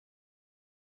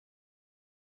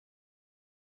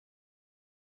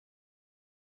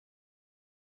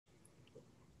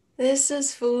This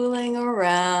is fooling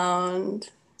around.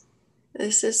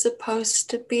 This is supposed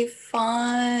to be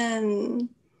fun.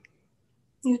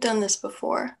 You've done this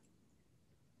before.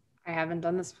 I haven't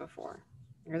done this before.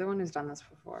 You're the one who's done this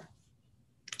before.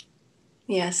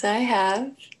 Yes, I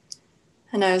have.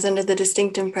 And I was under the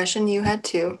distinct impression you had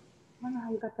too. I don't know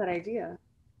how you got that idea.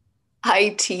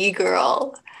 IT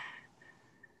girl.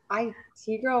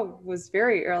 IT girl was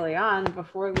very early on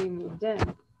before we moved in.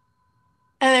 And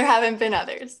there haven't been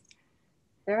others.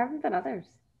 There haven't been others.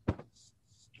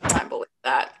 I believe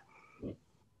that.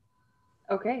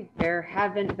 Okay, there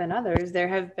haven't been others. There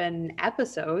have been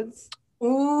episodes.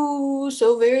 Ooh,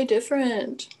 so very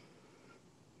different.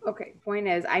 Okay, point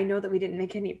is, I know that we didn't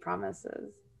make any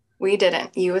promises. We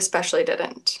didn't. You especially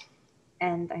didn't.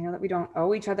 And I know that we don't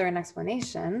owe each other an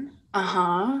explanation.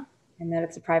 Uh-huh. And that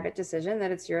it's a private decision, that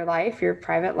it's your life, your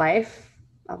private life,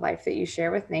 a life that you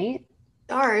share with Nate.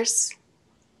 Ours.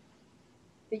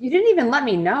 But you didn't even let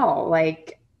me know.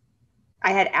 Like,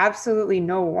 I had absolutely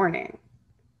no warning.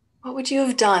 What would you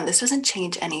have done? This doesn't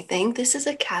change anything. This is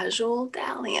a casual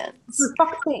dalliance. For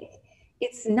fuck's sake,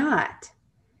 it's not.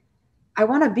 I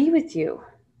want to be with you.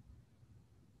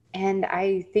 And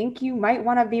I think you might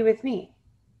want to be with me.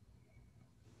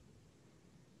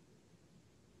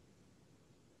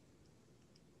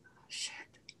 Shit.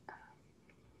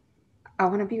 I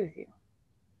want to be with you.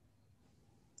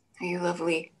 Are you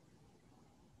lovely?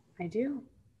 I do.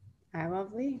 I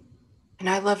love Lee. And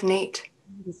I love Nate.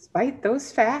 Despite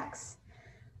those facts,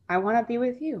 I want to be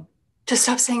with you. Just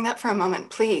stop saying that for a moment,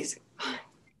 please.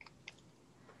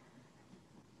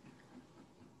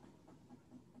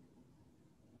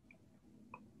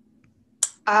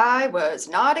 I was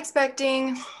not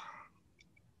expecting.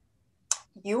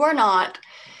 You are not.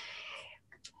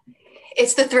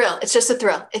 It's the thrill. It's just a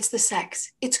thrill. It's the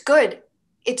sex. It's good.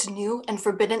 It's new and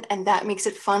forbidden, and that makes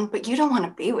it fun, but you don't want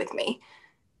to be with me.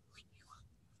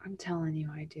 I'm telling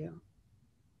you, I do.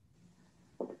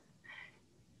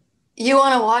 You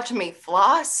want to watch me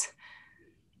floss?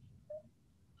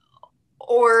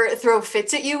 Or throw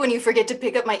fits at you when you forget to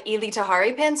pick up my Eli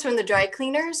Tahari pants from the dry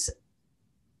cleaners?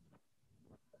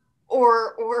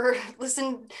 Or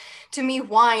listen to me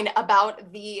whine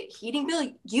about the heating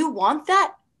bill? You want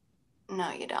that?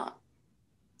 No, you don't.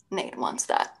 Nate wants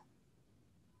that.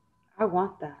 I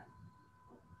want that.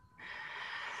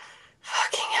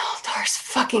 Fucking hell, Dars.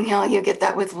 Fucking hell, you get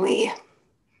that with Lee.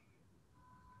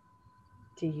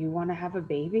 Do you want to have a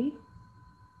baby?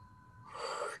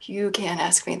 You can't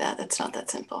ask me that. That's not that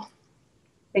simple.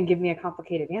 Then give me a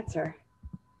complicated answer.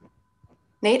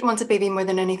 Nate wants a baby more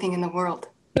than anything in the world.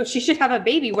 So she should have a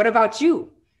baby. What about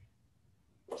you?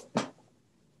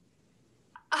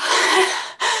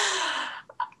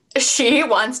 She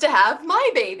wants to have my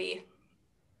baby.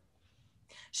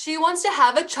 She wants to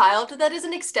have a child that is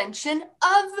an extension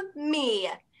of me,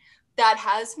 that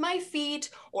has my feet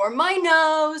or my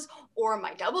nose or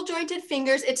my double jointed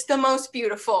fingers. It's the most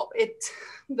beautiful. It's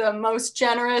the most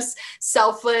generous,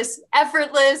 selfless,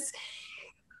 effortless.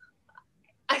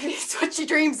 I mean, it's what she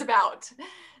dreams about.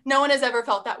 No one has ever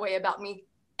felt that way about me,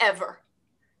 ever.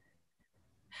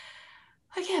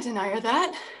 I can't deny her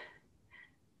that.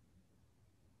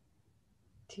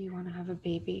 Do you want to have a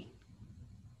baby?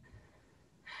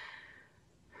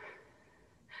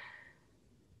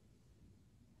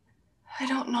 I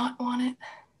don't not want it.